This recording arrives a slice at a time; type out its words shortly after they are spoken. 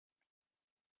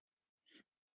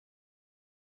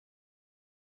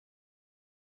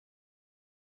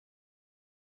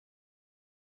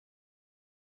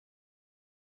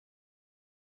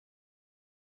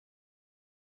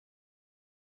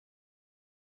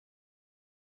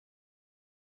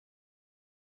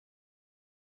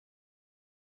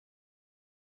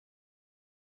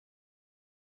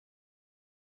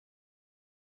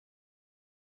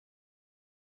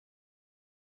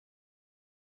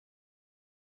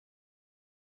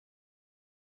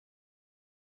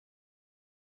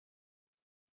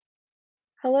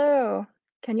Hello.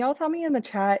 Can y'all tell me in the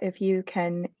chat if you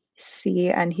can see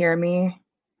and hear me?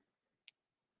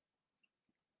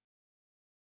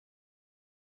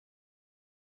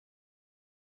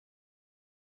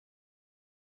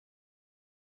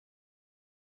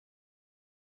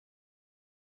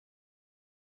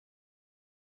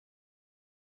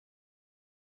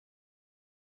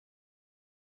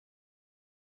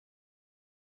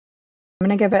 I'm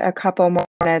gonna give it a couple more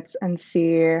minutes and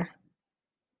see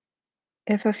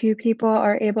if a few people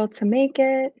are able to make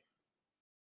it.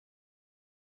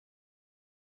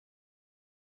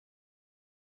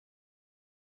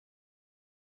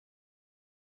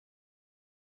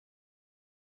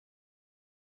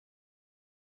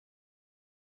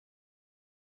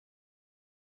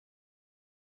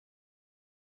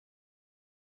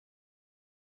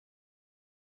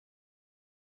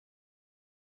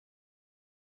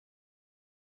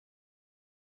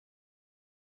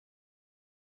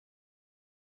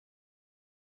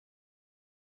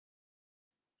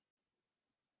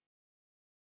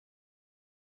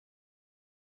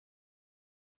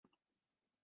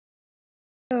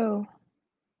 Oh,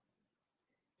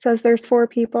 says there's 4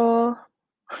 people.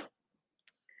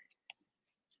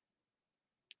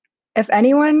 If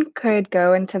anyone could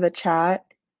go into the chat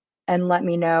and let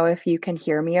me know if you can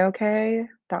hear me okay,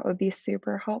 that would be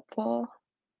super helpful.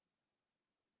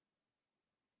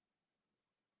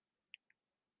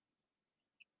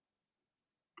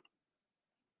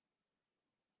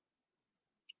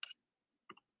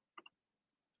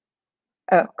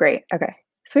 Oh, great. Okay,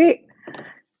 sweet.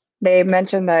 They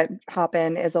mentioned that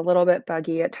Hopin is a little bit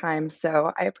buggy at times,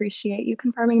 so I appreciate you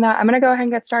confirming that. I'm gonna go ahead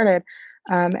and get started,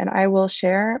 and I will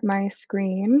share my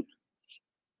screen.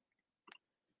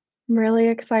 I'm really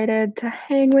excited to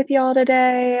hang with y'all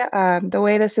today. The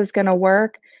way this is gonna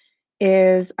work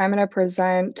is I'm gonna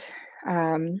present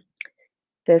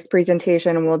this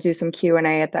presentation and we'll do some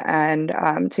Q&A at the end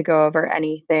to go over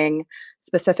anything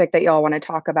specific that y'all want to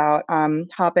talk about.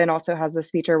 Hopin also has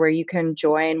this feature where you can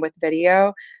join with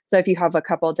video. So if you have a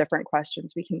couple different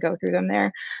questions, we can go through them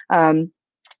there.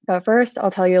 But first, I'll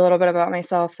tell you a little bit about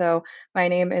myself. So my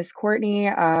name is Courtney.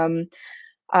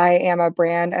 I am a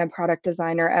brand and product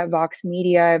designer at VOX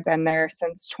Media. I've been there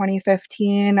since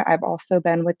 2015. I've also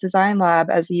been with Designlab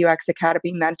as a UX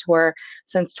Academy mentor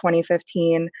since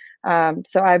 2015.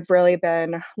 So I've really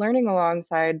been learning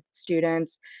alongside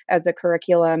students as the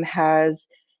curriculum has,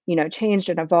 changed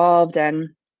and evolved, and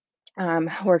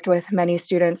worked with many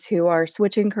students who are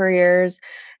switching careers,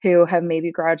 who have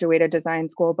maybe graduated design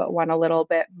school but want a little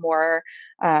bit more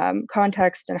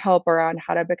context and help around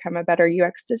how to become a better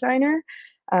UX designer.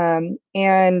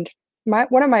 And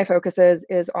one of my focuses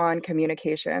is on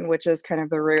communication, which is kind of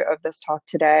the root of this talk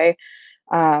today.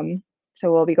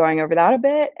 So we'll be going over that a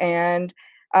bit, and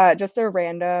just a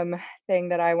random thing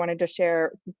that I wanted to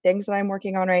share, things that I'm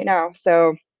working on right now.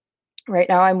 So right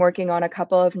now I'm working on a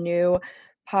couple of new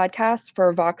podcasts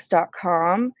for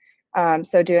Vox.com.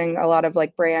 So doing a lot of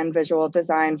like brand visual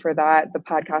design for that, the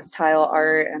podcast tile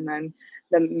art, and then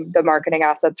the marketing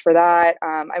assets for that.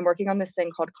 I'm working on this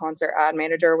thing called Concert Ad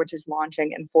Manager, which is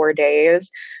launching in 4 days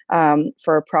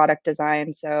for product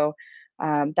design. So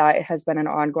that has been an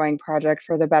ongoing project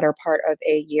for the better part of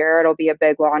a year. It'll be a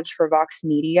big launch for Vox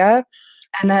Media.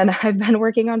 And then I've been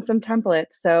working on some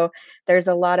templates. So there's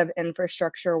a lot of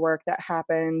infrastructure work that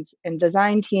happens in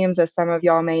design teams, as some of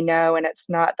y'all may know, and it's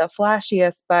not the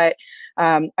flashiest, but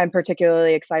I'm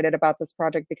particularly excited about this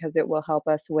project because it will help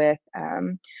us with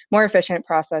more efficient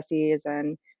processes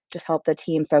and just help the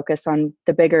team focus on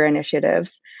the bigger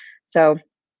initiatives. So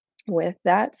with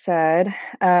that said,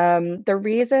 the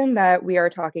reason that we are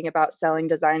talking about selling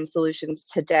design solutions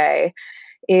today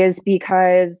is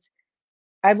because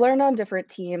I've learned on different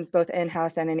teams, both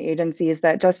in-house and in agencies,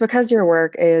 that just because your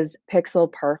work is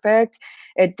pixel perfect,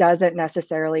 it doesn't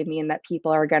necessarily mean that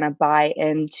people are going to buy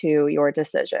into your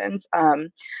decisions.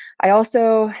 I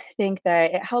also think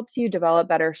that it helps you develop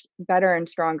better and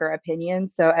stronger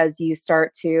opinions. So as you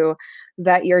start to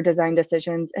vet your design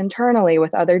decisions internally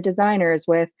with other designers,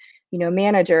 with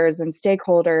managers and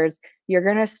stakeholders, you're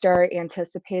going to start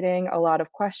anticipating a lot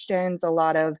of questions, a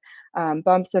lot of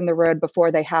bumps in the road before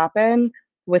they happen,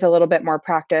 with a little bit more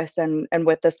practice and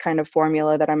with this kind of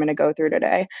formula that I'm going to go through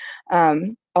today.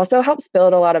 Also helps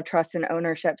build a lot of trust and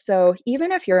ownership. So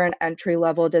even if you're an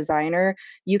entry-level designer,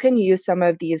 you can use some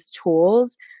of these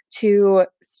tools to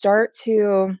start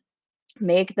to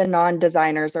make the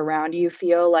non-designers around you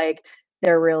feel like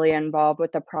they're really involved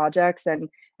with the projects, and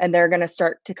they're going to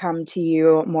start to come to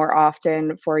you more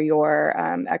often for your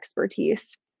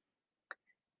expertise.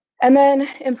 And then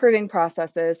improving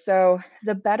processes. So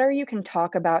the better you can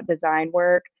talk about design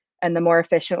work and the more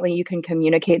efficiently you can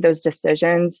communicate those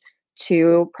decisions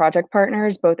to project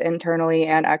partners, both internally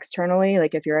and externally,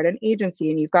 like if you're at an agency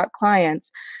and you've got clients,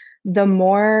 the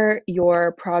more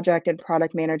your project and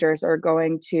product managers are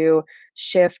going to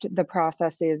shift the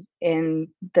processes in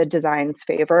the design's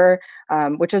favor,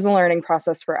 which is a learning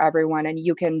process for everyone. And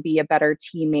you can be a better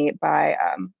teammate by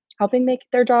helping make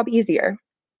their job easier.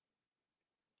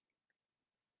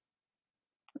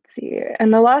 Let's see.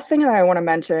 And the last thing that I want to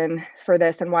mention for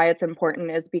this and why it's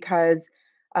important is because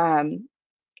um,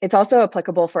 it's also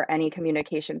applicable for any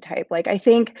communication type. Like I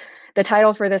think the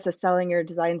title for this is selling your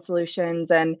design solutions,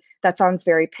 and that sounds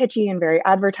very pitchy and very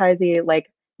advertising,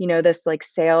 like, you know, this like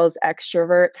sales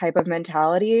extrovert type of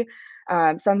mentality.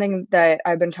 Something that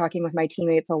I've been talking with my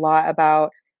teammates a lot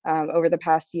about over the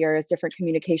past year is different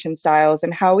communication styles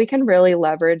and how we can really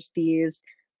leverage these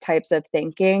types of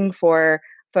thinking for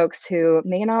folks who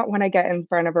may not want to get in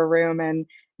front of a room and,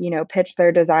 you know, pitch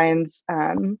their designs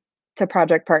to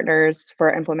project partners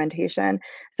for implementation.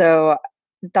 So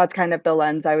that's kind of the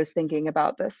lens I was thinking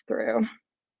about this through.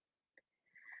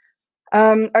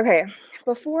 Okay,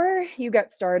 before you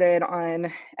get started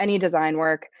on any design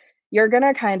work, you're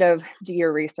gonna kind of do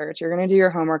your research. You're gonna do your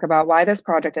homework about why this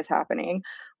project is happening.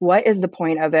 What is the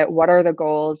point of it? What are the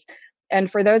goals? And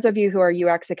for those of you who are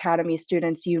UX Academy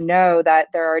students, you know that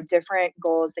there are different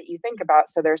goals that you think about.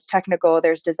 So there's technical,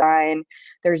 there's design,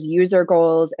 there's user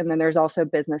goals, and then there's also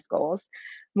business goals.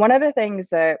 One of the things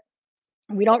that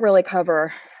we don't really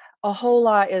cover a whole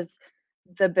lot is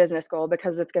the business goal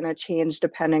because it's going to change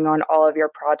depending on all of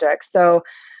your projects. So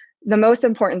the most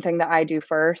important thing that I do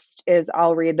first is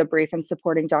I'll read the brief and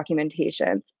supporting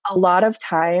documentations. A lot of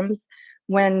times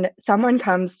when someone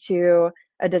comes to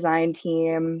a design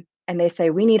team and they say,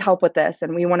 we need help with this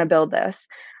and we want to build this,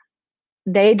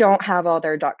 they don't have all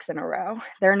their ducks in a row.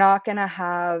 They're not going to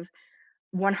have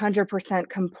 100%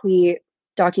 complete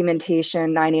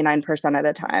documentation 99% of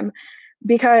the time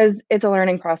because it's a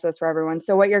learning process for everyone.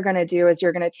 So what you're going to do is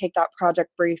you're going to take that project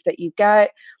brief that you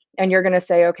get and you're going to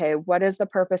say, okay, what is the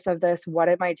purpose of this? What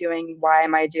am I doing? Why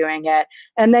am I doing it?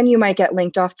 And then you might get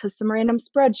linked off to some random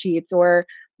spreadsheets or,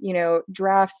 you know,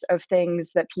 drafts of things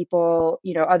that people,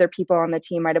 you know, other people on the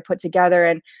team might have put together,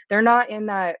 and they're not in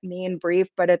that main brief,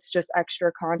 but it's just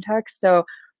extra context. So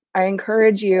I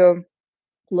encourage you,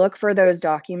 look for those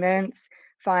documents,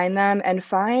 find them, and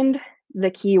find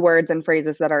the keywords and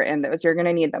phrases that are in those. You're going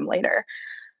to need them later.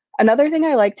 Another thing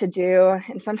I like to do,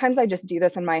 and sometimes I just do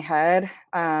this in my head,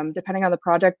 depending on the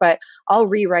project, but I'll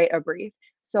rewrite a brief.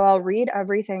 So I'll read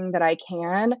everything that I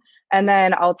can, and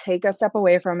then I'll take a step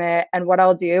away from it. And what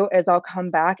I'll do is I'll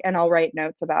come back and I'll write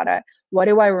notes about it. What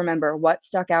do I remember? What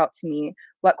stuck out to me?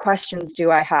 What questions do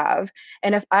I have?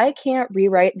 And if I can't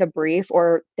rewrite the brief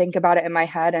or think about it in my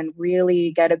head and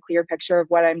really get a clear picture of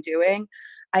what I'm doing,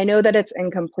 I know that it's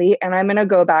incomplete and I'm going to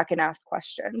go back and ask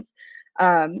questions.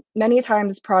 Many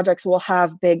times projects will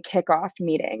have big kickoff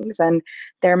meetings and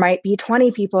there might be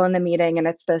 20 people in the meeting and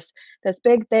it's this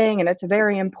big thing and it's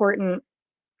very important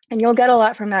and you'll get a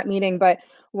lot from that meeting. But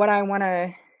what I want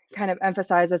to kind of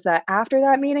emphasize is that after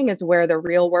that meeting is where the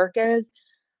real work is.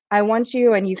 I want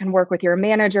you, and you can work with your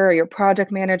manager or your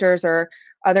project managers or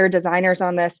other designers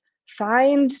on this,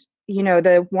 find, you know,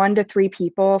 the 1 to 3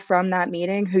 people from that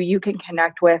meeting who you can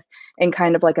connect with in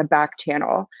kind of like a back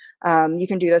channel. You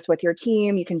can do this with your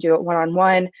team, you can do it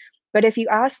one-on-one. But if you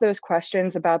ask those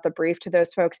questions about the brief to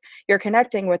those folks, you're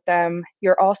connecting with them.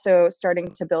 You're also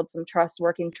starting to build some trust,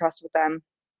 working trust with them.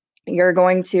 You're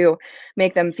going to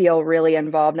make them feel really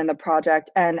involved in the project.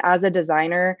 And as a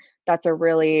designer, that's a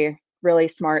really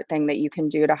smart thing that you can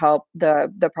do to help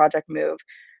the project move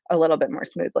a little bit more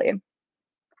smoothly.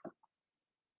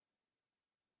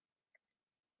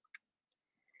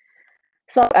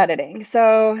 Self-editing.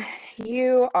 So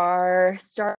you are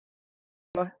starting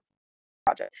a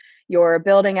project. You're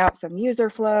building out some user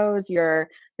flows. You're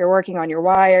working on your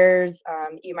wires.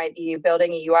 You might be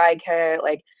building a UI kit,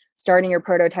 like starting your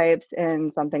prototypes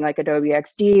in something like Adobe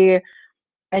XD,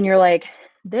 and you're like,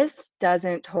 this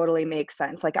doesn't totally make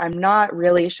sense. Like, I'm not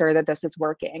really sure that this is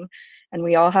working. And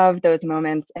we all have those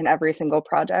moments in every single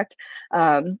project.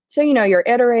 So, you know, you're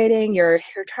iterating, you're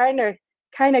trying to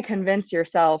kind of convince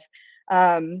yourself.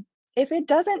 If it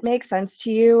doesn't make sense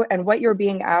to you and what you're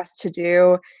being asked to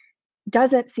do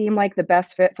doesn't seem like the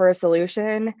best fit for a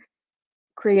solution,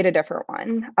 create a different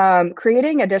one.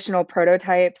 Creating additional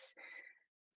prototypes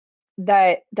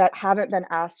that haven't been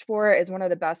asked for is one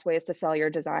of the best ways to sell your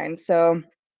design. So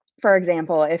for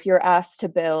example, if you're asked to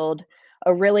build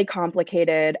a really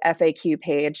complicated FAQ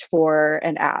page for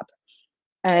an app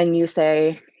and you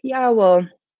say, yeah, well,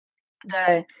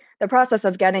 the process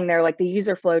of getting there, like the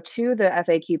user flow to the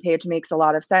FAQ page makes a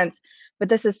lot of sense, but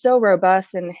this is so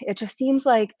robust, and it just seems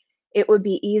like it would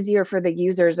be easier for the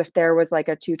users if there was like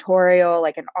a tutorial,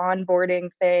 like an onboarding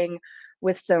thing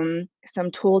with some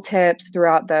tool tips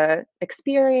throughout the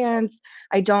experience.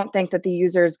 I don't think that the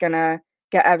user is gonna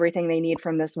get everything they need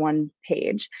from this one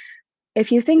page.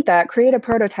 If you think that, create a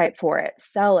prototype for it,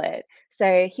 sell it,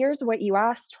 say, here's what you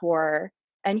asked for,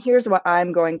 and here's what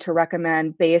I'm going to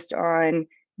recommend based on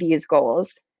these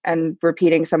goals, and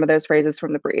repeating some of those phrases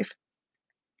from the brief.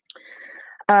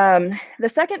 The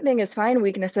second thing is find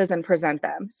weaknesses and present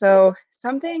them. So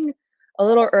something a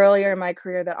little earlier in my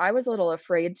career that I was a little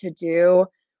afraid to do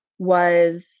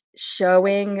was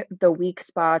showing the weak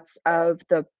spots of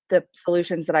the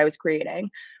solutions that I was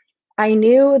creating. I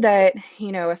knew that,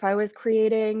 if I was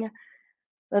creating,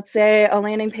 let's say, a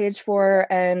landing page for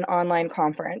an online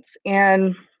conference,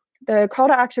 and the call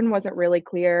to action wasn't really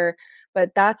clear,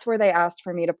 but that's where they asked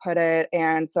for me to put it.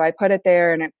 And so I put it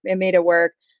there, and it made it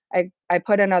work. I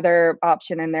put another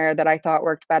option in there that I thought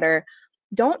worked better.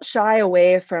 Don't shy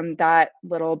away from that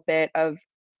little bit of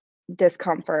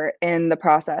discomfort in the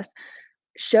process.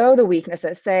 Show the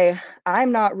weaknesses. Say,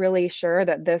 I'm not really sure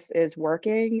that this is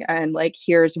working, and like,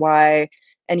 here's why,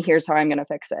 and here's how I'm going to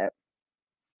fix it.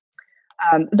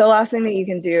 The last thing that you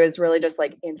can do is really just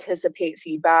like anticipate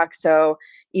feedback. So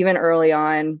even early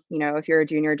on, if you're a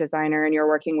junior designer and you're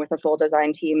working with a full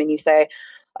design team and you say,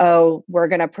 oh, we're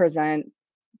going to present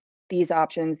these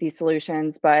options, these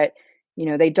solutions, but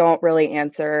they don't really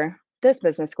answer this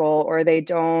business goal, or they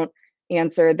don't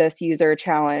answer this user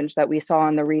challenge that we saw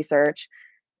in the research.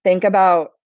 Think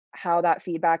about how that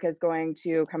feedback is going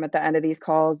to come at the end of these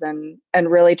calls, and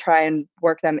really try and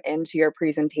work them into your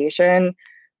presentation.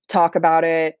 Talk about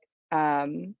it,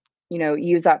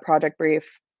 use that project brief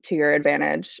to your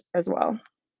advantage as well.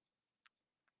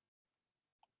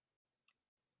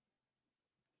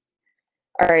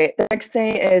 All right, the next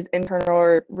thing is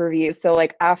internal review. So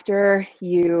like after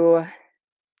you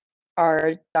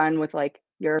are done with like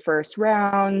your first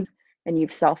rounds and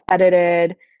you've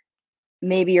self-edited,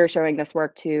 maybe you're showing this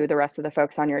work to the rest of the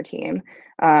folks on your team.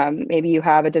 Maybe you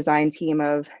have a design team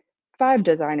of 5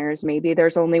 designers. Maybe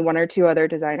there's only 1 or 2 other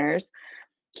designers.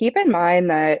 Keep in mind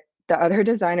that the other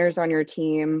designers on your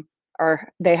team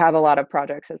they have a lot of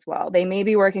projects as well. They may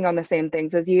be working on the same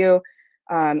things as you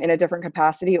in a different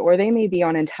capacity, or they may be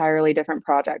on entirely different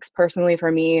projects. Personally,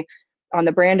 for me, on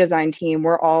the brand design team,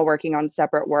 we're all working on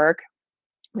separate work.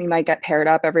 We might get paired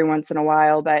up every once in a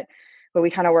while, but we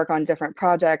kind of work on different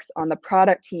projects. On the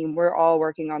product team, we're all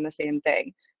working on the same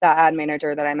thing. That ad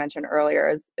manager that I mentioned earlier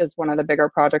is one of the bigger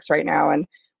projects right now, and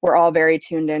we're all very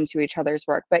tuned into each other's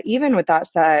work. But even with that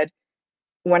said,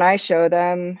 when I show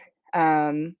them,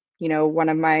 one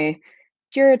of my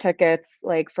Jira tickets,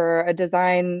 like for a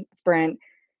design sprint,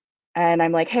 and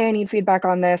I'm like, hey, I need feedback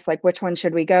on this, like, which one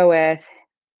should we go with?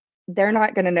 They're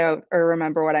not going to know or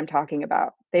remember what I'm talking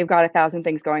about. They've got 1,000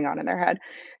 things going on in their head.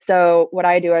 So what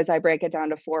I do is I break it down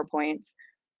to 4 points.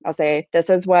 I'll say, this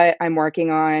is what I'm working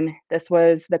on. This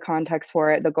was the context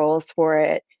for it, the goals for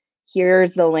it.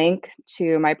 Here's the link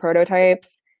to my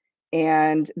prototypes.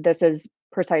 And this is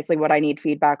precisely what I need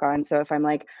feedback on. So if I'm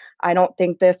like, I don't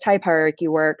think this type hierarchy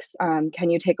works, can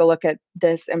you take a look at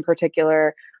this in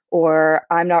particular? Or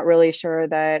I'm not really sure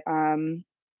that,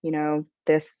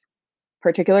 this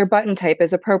particular button type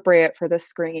is appropriate for this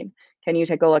screen. Can you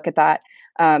take a look at that?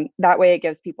 That way it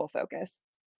gives people focus.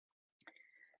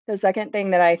 The second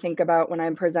thing that I think about when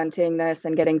I'm presenting this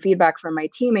and getting feedback from my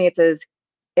teammates is,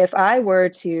 if I were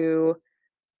to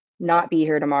not be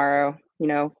here tomorrow,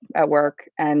 at work,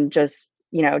 and just,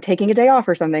 taking a day off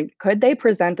or something, could they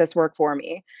present this work for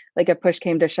me? Like if push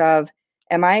came to shove,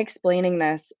 am I explaining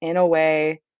this in a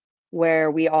way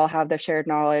where we all have the shared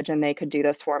knowledge and they could do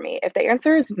this for me? If the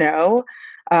answer is no,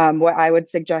 what I would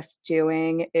suggest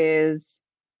doing is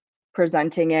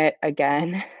presenting it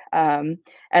again, and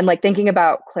like thinking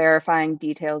about clarifying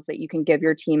details that you can give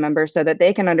your team members so that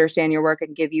they can understand your work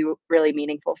and give you really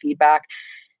meaningful feedback,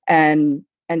 and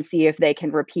see if they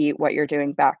can repeat what you're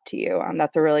doing back to you.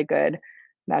 That's a really good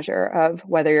measure of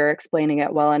whether you're explaining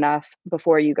it well enough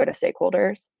before you go to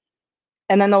stakeholders.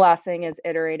 And then the last thing is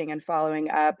iterating and following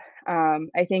up.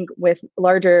 I think with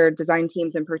larger design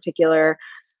teams in particular,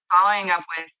 following up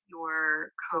with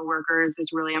your coworkers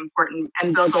is really important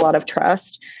and builds a lot of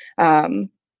trust. And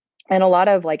a lot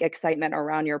of like excitement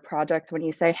around your projects when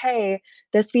you say, hey,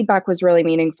 this feedback was really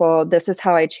meaningful. This is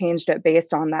how I changed it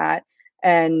based on that.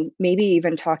 And maybe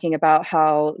even talking about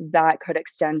how that could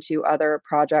extend to other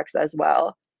projects as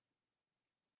well.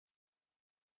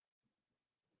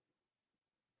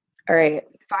 All right,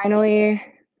 finally,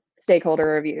 stakeholder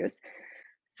reviews.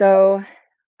 So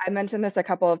I mentioned this a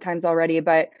couple of times already,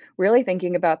 but really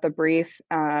thinking about the brief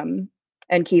and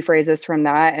key phrases from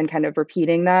that and kind of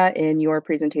repeating that in your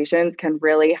presentations can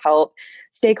really help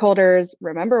stakeholders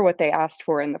remember what they asked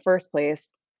for in the first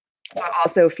place, but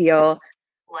also feel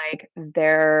like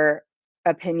their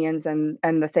opinions and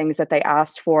the things that they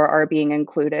asked for are being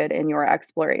included in your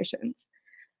explorations.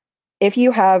 If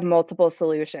you have multiple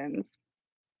solutions,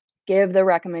 give the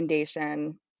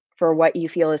recommendation for what you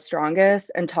feel is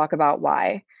strongest and talk about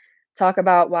why. Talk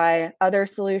about why other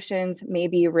solutions may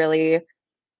be really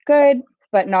good,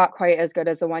 but not quite as good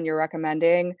as the one you're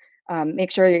recommending.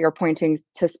 Make sure that you're pointing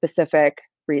to specific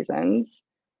reasons.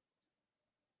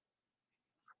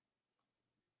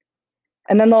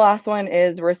 And then the last one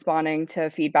is responding to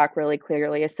feedback really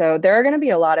clearly. So there are going to be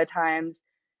a lot of times,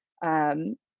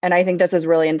 and I think this is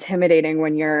really intimidating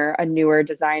when you're a newer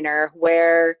designer,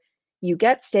 where you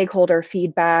get stakeholder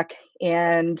feedback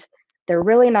and they're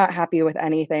really not happy with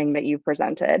anything that you've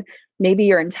presented. Maybe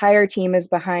your entire team is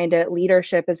behind it,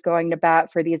 leadership is going to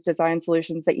bat for these design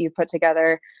solutions that you've put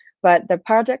together, but the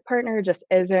project partner just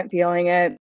isn't feeling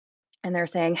it. And they're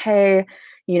saying, hey,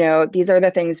 these are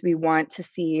the things we want to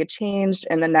see changed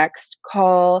in the next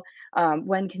call.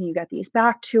 When can you get these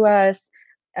back to us?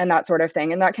 And that sort of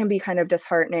thing. And that can be kind of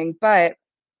disheartening. But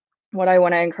what I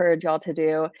want to encourage y'all to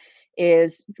do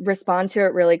is respond to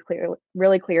it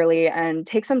really clearly and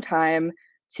take some time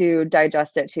to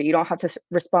digest it too. You don't have to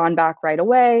respond back right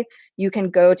away. You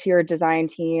can go to your design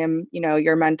team,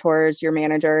 your mentors, your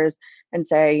managers, and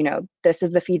say, this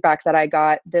is the feedback that I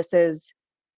got. This is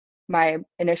my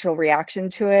initial reaction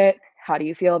to it. How do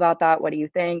you feel about that? What do you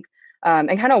think? And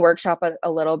kind of workshop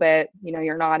a little bit.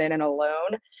 You're not in it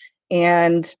alone,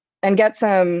 and get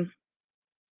some,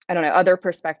 I don't know, other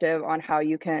perspective on how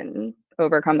you can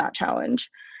overcome that challenge.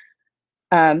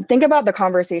 Think about the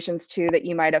conversations too that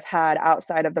you might have had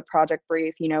outside of the project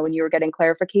brief, when you were getting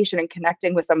clarification and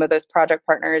connecting with some of those project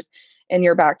partners in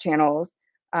your back channels.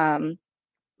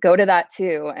 Go to that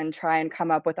too and try and come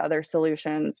up with other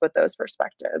solutions with those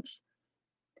perspectives.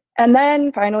 And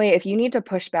then finally, if you need to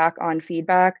push back on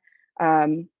feedback,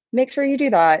 make sure you do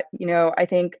that. I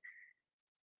think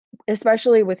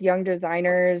especially with young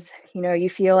designers, you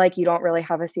feel like you don't really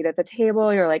have a seat at the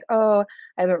table. You're like, oh,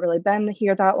 I haven't really been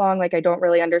here that long. Like, I don't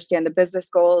really understand the business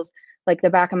goals like the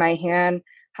back of my hand.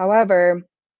 However,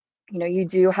 you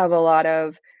do have a lot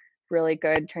of really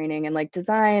good training in like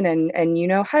design and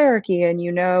hierarchy and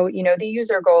the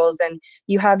user goals, and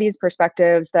you have these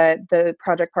perspectives that the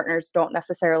project partners don't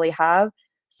necessarily have.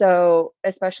 So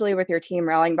especially with your team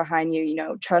rallying behind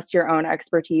you, trust your own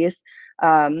expertise.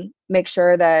 Make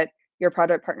sure that your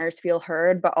project partners feel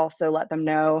heard, but also let them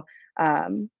know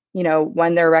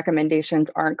when their recommendations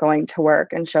aren't going to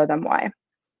work, and show them why.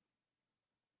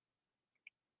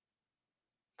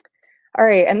 All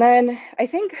right, and then I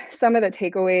think some of the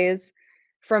takeaways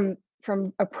from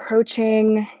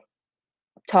approaching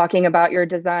talking about your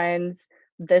designs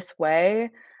this way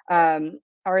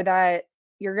are that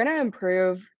you're going to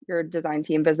improve your design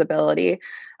team visibility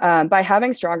by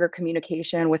having stronger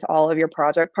communication with all of your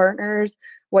project partners.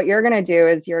 What you're going to do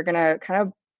is you're going to kind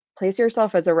of place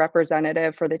yourself as a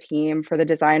representative for the team, for the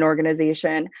design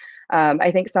organization.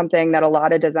 I think something that a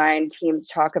lot of design teams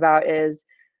talk about is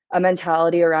a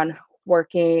mentality around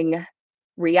working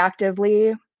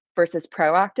reactively versus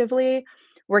proactively.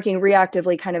 Working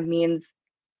reactively kind of means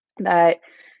that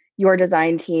your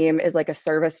design team is like a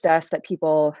service desk that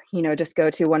people, just go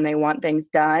to when they want things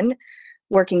done.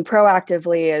 Working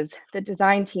proactively is the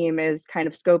design team is kind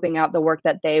of scoping out the work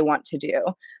that they want to do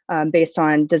based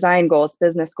on design goals,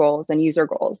 business goals, and user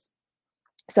goals.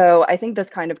 So I think this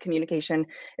kind of communication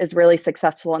is really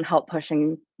successful in help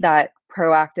pushing that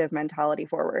proactive mentality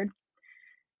forward.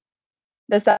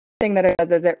 The second thing that it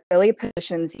does is it really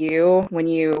positions you, when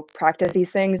you practice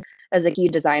these things, as a key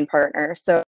design partner.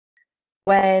 So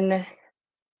when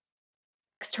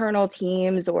external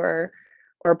teams or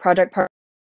project partners,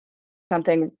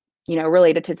 something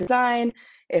related to design,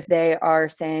 if they are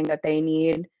saying that they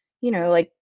need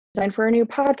like design for a new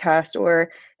podcast,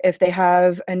 or if they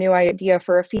have a new idea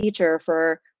for a feature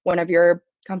for one of your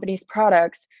company's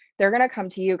products, they're going to come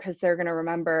to you because they're going to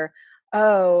remember,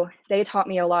 oh, they taught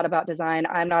me a lot about design.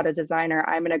 I'm not a designer.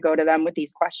 I'm going to go to them with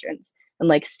these questions and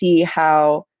like see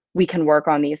how we can work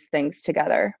on these things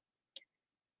together.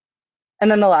 And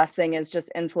then the last thing is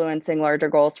just influencing larger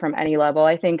goals from any level.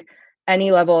 I think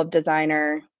any level of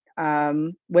designer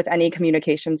with any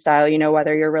communication style,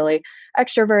 whether you're really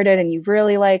extroverted and you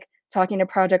really like talking to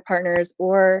project partners,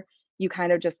 or you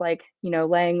kind of just like,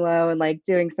 laying low and like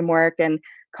doing some work and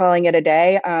calling it a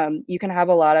day, you can have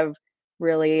a lot of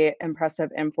really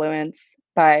impressive influence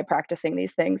by practicing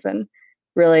these things and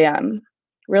really,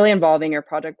 really involving your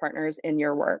project partners in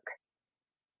your work.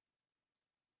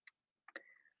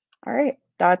 All right,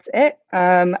 that's it.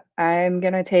 I'm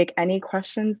gonna take any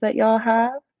questions that y'all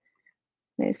have.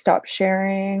 Let me stop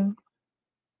sharing.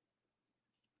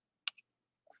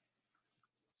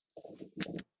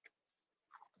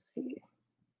 Let's see.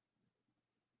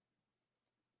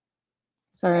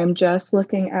 Sorry, I'm just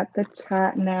looking at the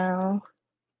chat now.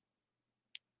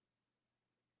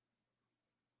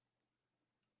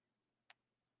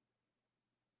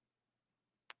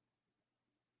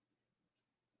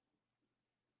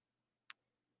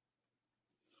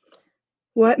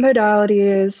 What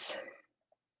modalities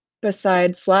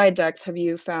besides slide decks have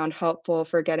you found helpful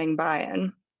for getting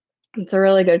buy-in? It's a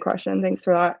really good question. Thanks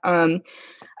for that.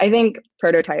 I think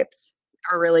prototypes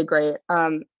are really great.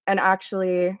 And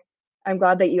actually, I'm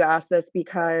glad that you asked this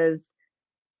because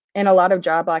in a lot of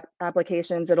job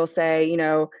applications, it'll say, you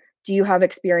know, do you have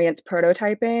experience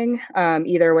prototyping,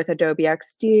 either with Adobe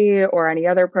XD or any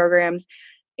other programs?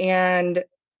 And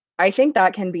I think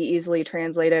that can be easily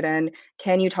translated in,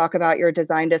 can you talk about your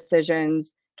design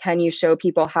decisions? Can you show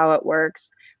people how it works?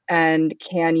 And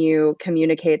can you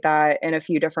communicate that in a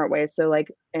few different ways? So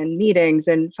like in meetings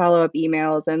and follow-up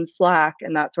emails and Slack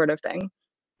and that sort of thing.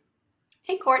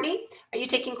 Hey, Courtney, are you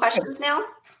taking questions now?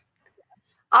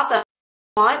 Awesome.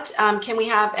 Can we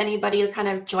have anybody kind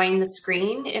of join the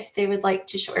screen if they would like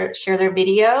to share their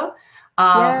video?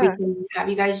 Yeah. We can have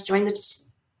you guys join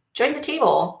the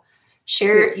table.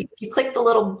 Share. You click the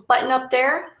little button up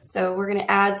there. So we're going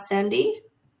to add Cindy.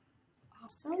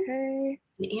 Awesome. Okay.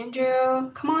 And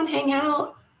Andrew, come on, hang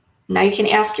out. Now you can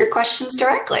ask your questions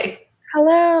directly.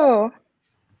 Hello.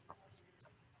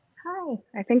 Hi.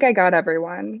 I think I got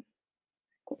everyone.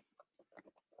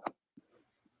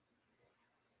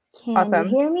 Can Awesome.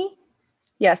 you hear me?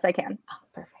 Yes, I can. Oh,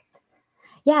 perfect.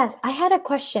 Yes, I had a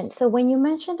question. So when you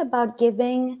mentioned about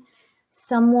giving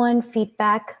someone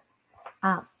feedback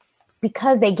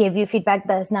because they give you feedback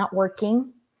that is not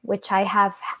working, which I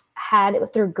have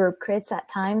had through group crits at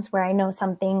times where I know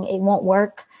something, it won't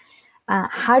work.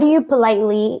 How do you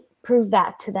politely prove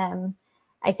that to them?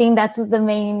 I think that's the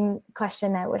main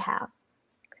question I would have.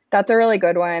 That's a really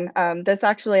good one. This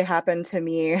actually happened to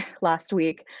me last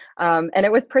week, and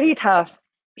it was pretty tough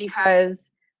because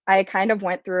I kind of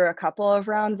went through a couple of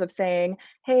rounds of saying,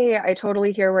 hey, I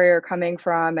totally hear where you're coming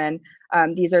from, and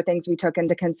these are things we took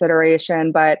into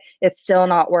consideration, but it's still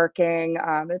not working.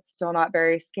 It's still not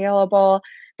very scalable,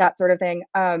 that sort of thing.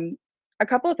 A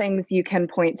couple of things you can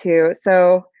point to.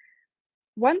 So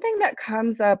one thing that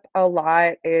comes up a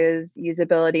lot is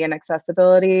usability and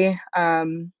accessibility.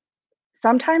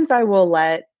 Sometimes I will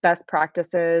let best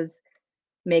practices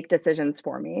make decisions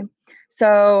for me.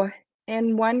 So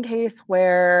in one case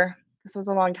where this was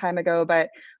a long time ago,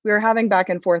 but we were having back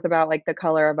and forth about like the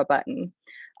color of a button.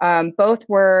 Both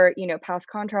were, you know, pass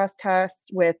contrast tests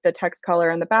with the text color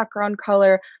and the background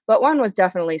color, but one was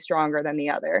definitely stronger than the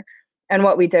other. And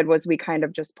what we did was we kind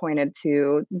of just pointed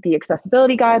to the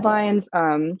accessibility guidelines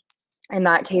in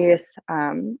that case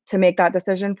to make that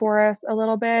decision for us a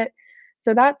little bit.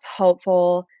 So that's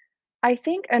helpful. I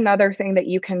think another thing that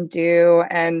you can do,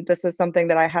 and this is something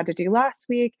that I had to do last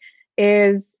week,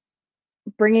 is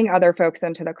bringing other folks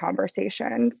into the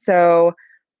conversation. So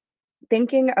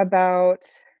thinking about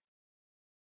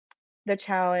the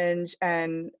challenge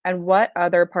and what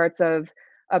other parts of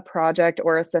a project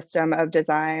or a system of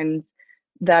designs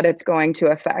that it's going to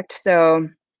affect. So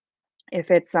if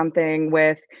it's something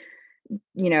with,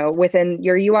 you know, within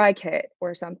your UI kit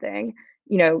or something,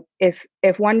 you know, if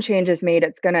one change is made,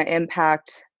 it's going to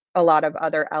impact a lot of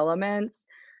other elements.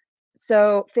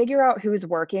 So figure out who's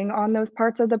working on those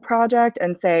parts of the project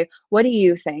and say, what do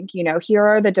you think? You know, here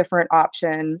are the different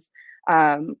options.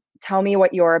 Tell me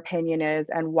what your opinion is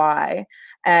and why.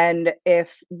 And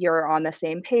if you're on the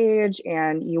same page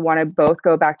and you want to both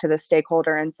go back to the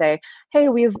stakeholder and say, hey,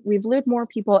 we've looped more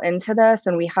people into this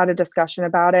and we had a discussion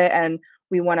about it and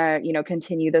we want to, you know,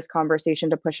 continue this conversation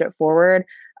to push it forward.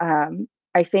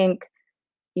 I think,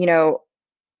 you know,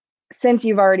 since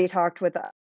you've already talked with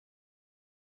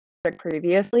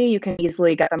previously, you can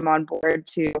easily get them on board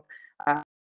to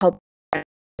help the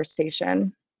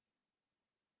conversation.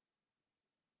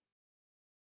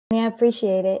 I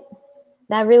appreciate it.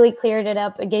 That really cleared it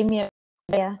up. It gave me a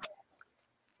idea.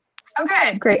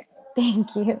 Okay, great.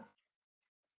 Thank you.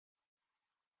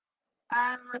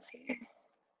 Let's see.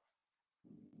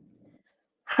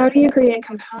 How do you create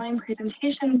compelling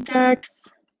presentation decks?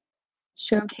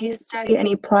 Show case study,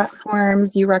 any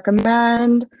platforms you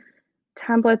recommend?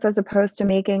 Templates as opposed to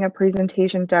making a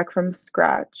presentation deck from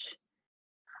scratch.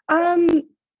 Um,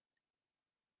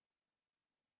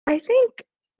 I think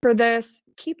for this,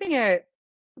 keeping it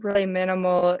really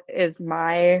minimal is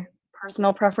my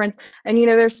personal preference. And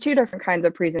there's two different kinds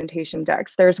of presentation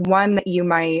decks. There's one that you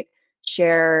might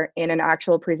share in an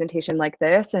actual presentation like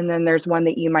this, and then there's one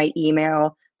that you might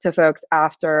email to folks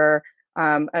after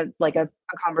a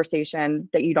conversation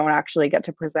that you don't actually get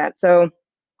to present. So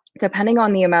depending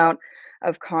on the amount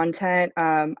of content,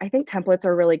 I think templates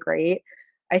are really great.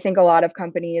 I think a lot of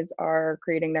companies are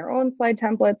creating their own slide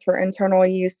templates for internal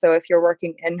use. So if you're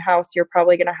working in-house, you're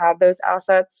probably going to have those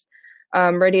assets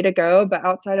ready to go. But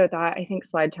outside of that, I think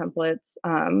slide templates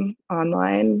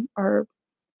online are,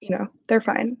 they're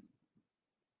fine.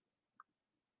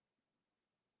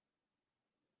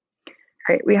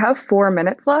 Great, we have 4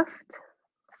 minutes left.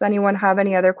 Does anyone have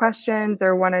any other questions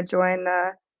or want to join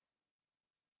the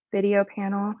video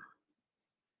panel?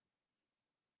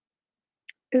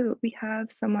 Ooh, we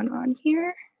have someone on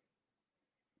here.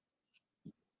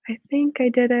 I think I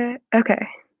did it. Okay.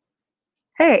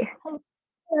 Hey.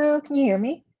 Hello, can you hear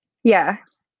me? Yeah.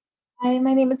 Hi,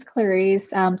 my name is Clarice.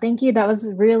 Thank you. That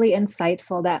was really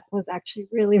insightful. That was actually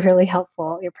really, really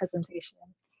helpful, your presentation.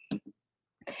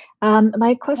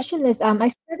 My question is, I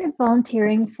started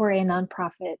volunteering for a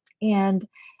nonprofit, and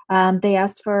they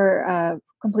asked for a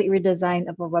complete redesign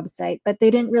of a website, but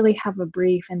they didn't really have a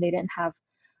brief, and they didn't have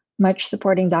much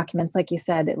supporting documents. Like you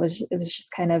said, it was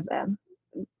just kind of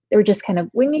they were just kind of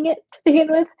winging it to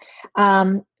begin with.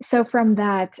 So from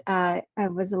that, I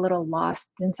was a little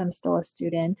lost since I'm still a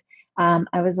student.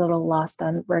 I was a little lost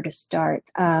on where to start.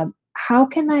 How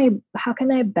can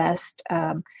I best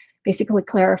basically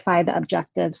clarify the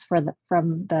objectives from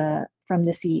the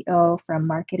CEO, from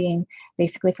marketing,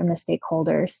 basically from the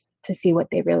stakeholders, to see what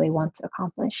they really want to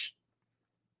accomplish?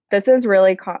 This is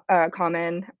really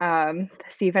common.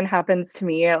 This even happens to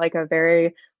me at like a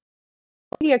very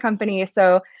media company.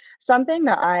 So something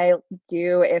that I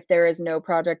do if there is no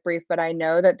project brief, but I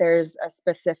know that there's a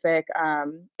specific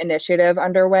initiative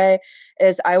underway,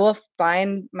 is I will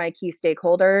find my key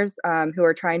stakeholders who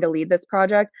are trying to lead this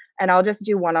project, and I'll just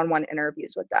do one-on-one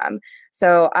interviews with them.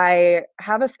 So I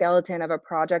have a skeleton of a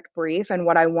project brief and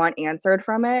what I want answered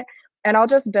from it. And I'll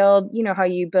just build, how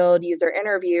you build user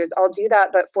interviews. I'll do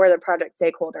that, but for the project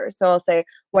stakeholders. So I'll say,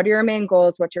 what are your main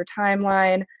goals? What's your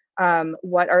timeline?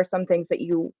 What are some things that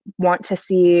you want to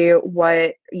see?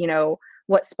 What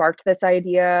sparked this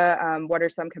idea? What are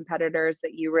some competitors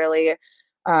that you really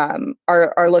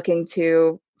are looking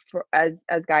to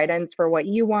as guidance for what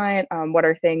you want? What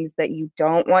are things that you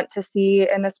don't want to see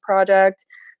in this project?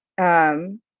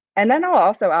 And then I'll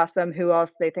also ask them who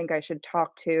else they think I should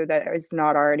talk to that is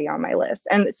not already on my list.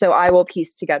 And so I will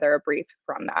piece together a brief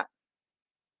from that.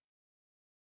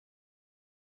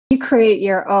 You create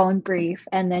your own brief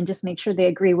and then just make sure they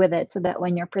agree with it, so that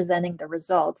when you're presenting the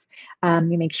results,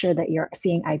 you make sure that you're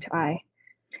seeing eye to eye.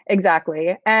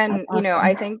 Exactly. And, Awesome.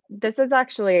 I think this is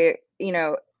actually,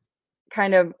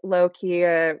 kind of low-key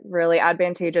a really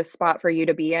advantageous spot for you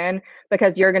to be in,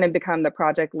 because you're going to become the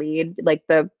project lead, like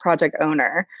the project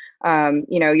owner.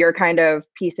 You're kind of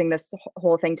piecing this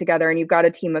whole thing together, and you've got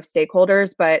a team of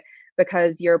stakeholders, but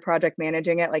because you're project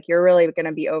managing it, like you're really going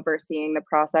to be overseeing the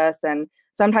process. And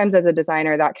sometimes as a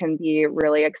designer, that can be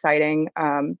really exciting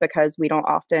because we don't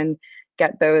often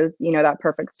get those, that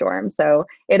perfect storm. So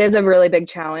it is a really big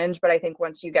challenge, but I think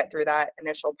once you get through that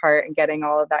initial part and getting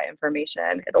all of that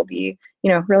information, it'll be,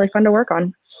 really fun to work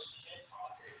on.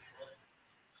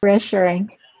 Reassuring.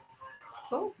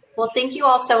 Cool. Well, thank you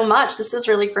all so much. This is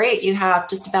really great. You have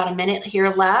just about a minute here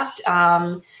left,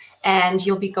 and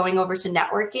you'll be going over to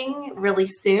networking really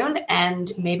soon,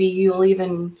 and maybe you'll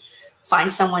even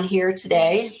find someone here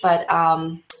today. But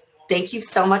thank you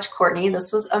so much, Courtney.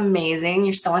 This was amazing.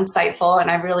 You're so insightful, and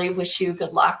I really wish you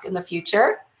good luck in the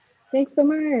future. Thanks so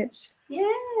much.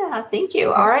 Yeah, thank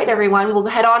you. All right, everyone. We'll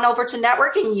head on over to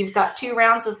networking. You've got 2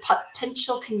 rounds of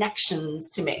potential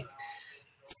connections to make.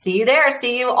 See you there.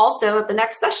 See you also at the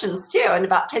next sessions too in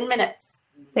about 10 minutes.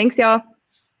 Thanks, y'all.